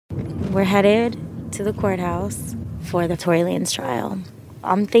We're headed to the courthouse for the Tory Lanez trial.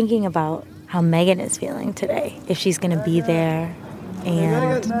 I'm thinking about how Megan is feeling today, if she's going to be there,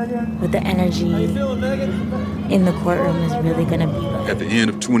 and what the energy in the courtroom is really going to be like. At the end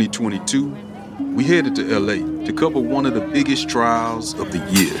of 2022, we headed to LA to cover one of the biggest trials of the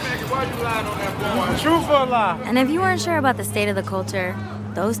year. Truth or lie? And if you weren't sure about the state of the culture,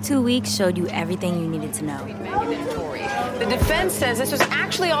 those 2 weeks showed you everything you needed to know. The defense says this was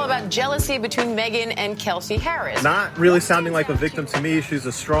actually all about jealousy between Meghan and Kelsey Harris. Not really sounding like a victim to me. She's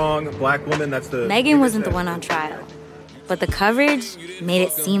a strong black woman. That's the... Meghan wasn't the one on trial, but the coverage made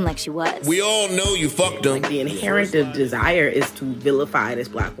it seem like she was. We all know you fucked them. The inherent desire is to vilify this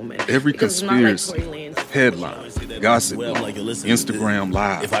black woman. Every conspiracy, headline, gossip, Instagram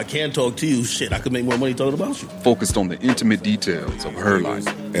Live. If I can't talk to you, shit, I could make more money talking about you. Focused on the intimate details of her life.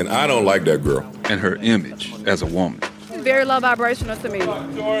 And I don't like that girl. And her image as a woman. Very low vibrational to me.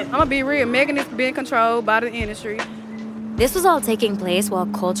 I'm gonna be real. Meghan is being controlled by the industry. This was all taking place while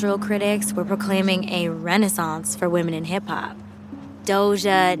cultural critics were proclaiming a renaissance for women in hip-hop.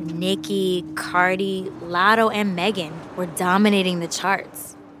 Doja, Nicki, Cardi, Latto, and Megan were dominating the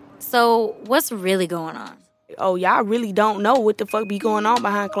charts. So what's really going on? Oh, y'all really don't know what the fuck be going on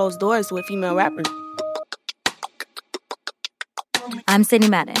behind closed doors with female rappers. I'm Sydney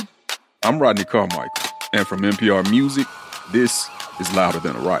Madden. I'm Rodney Carmichael. And from NPR Music, this is Louder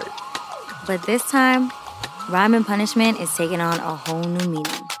Than A Riot. But this time, rhyme and punishment is taking on a whole new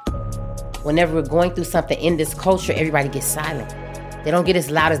meaning. Whenever we're going through something in this culture, everybody gets silent. They don't get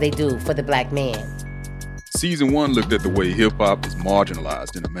as loud as they do for the black man. Season 1 looked at the way hip-hop is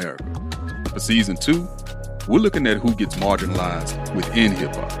marginalized in America. For Season 2, we're looking at who gets marginalized within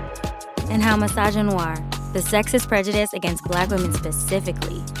hip-hop. And how misogynoir, the sexist prejudice against black women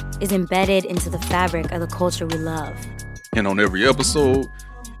specifically, is embedded into the fabric of the culture we love. And on every episode,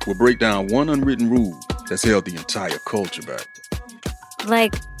 we'll break down one unwritten rule that's held the entire culture back.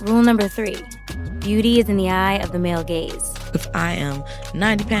 Like rule number 3, beauty is in the eye of the male gaze. If I am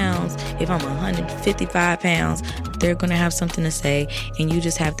 90 pounds, if I'm 155 pounds, they're going to have something to say, and you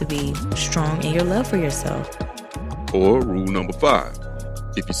just have to be strong in your love for yourself. Or rule number 5,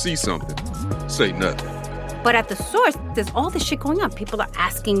 if you see something, say nothing. But at the source, there's all this shit going on. People are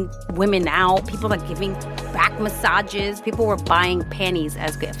asking women out. People are giving back massages. People were buying panties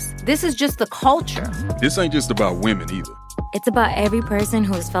as gifts. This is just the culture. This ain't just about women either. It's about every person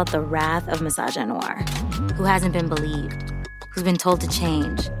who has felt the wrath of misogynoir, who hasn't been believed, who's been told to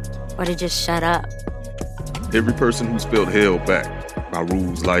change, or to just shut up. Every person who's felt held back by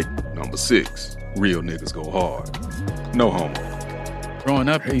rules like number 6, real niggas go hard. No homo. Growing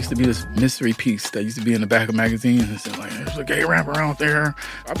up, there used to be this mystery piece that used to be in the back of magazines and said, like, there's a gay rapper out there.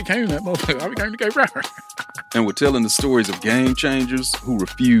 I became that motherfucker. I became the gay rapper. And we're telling the stories of game changers who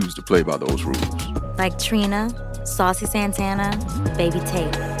refuse to play by those rules. Like Trina, Saucy Santana, Baby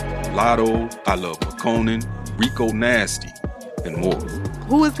Tate. Latto, I Love McConan, Rico Nasty, and more.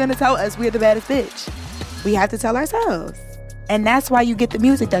 Who is gonna tell us we're the baddest bitch? We have to tell ourselves. And that's why you get the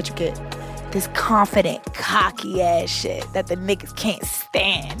music that you get. This confident, cocky-ass shit that the niggas can't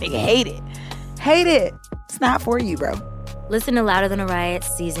stand. They hate it. Hate it. It's not for you, bro. Listen to Louder Than A Riot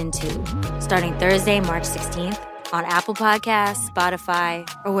Season 2, starting Thursday, March 16th, on Apple Podcasts, Spotify,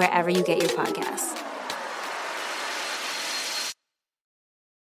 or wherever you get your podcasts.